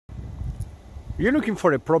You're looking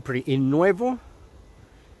for a property in Nuevo,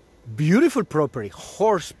 beautiful property,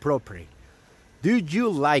 horse property. Do you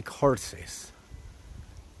like horses?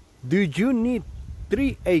 Do you need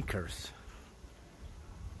 3 acres?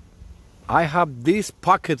 I have this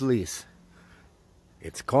pocket list.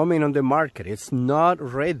 It's coming on the market. It's not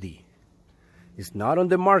ready. It's not on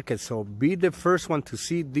the market, so be the first one to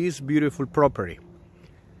see this beautiful property.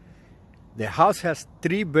 The house has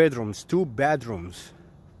 3 bedrooms, 2 bathrooms,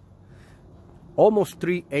 almost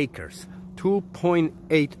 3 acres,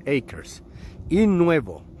 2.8 acres in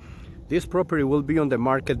Nuevo. This property will be on the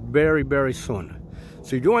market very, very soon.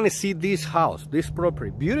 So if you want to see this house, this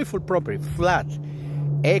property, beautiful property, flat,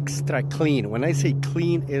 extra clean. When I say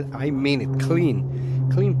clean, I mean it, clean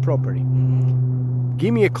property.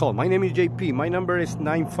 Give me a call. My name is JP. My number is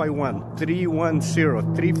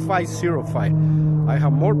 951-310-3505. I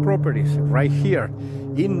have more properties right here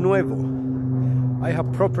in Nuevo. I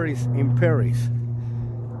have properties in Perris.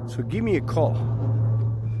 So give me a call.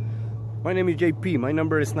 My name is JP. My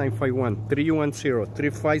number is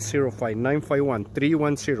 951-310-3505.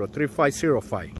 951-310-3505.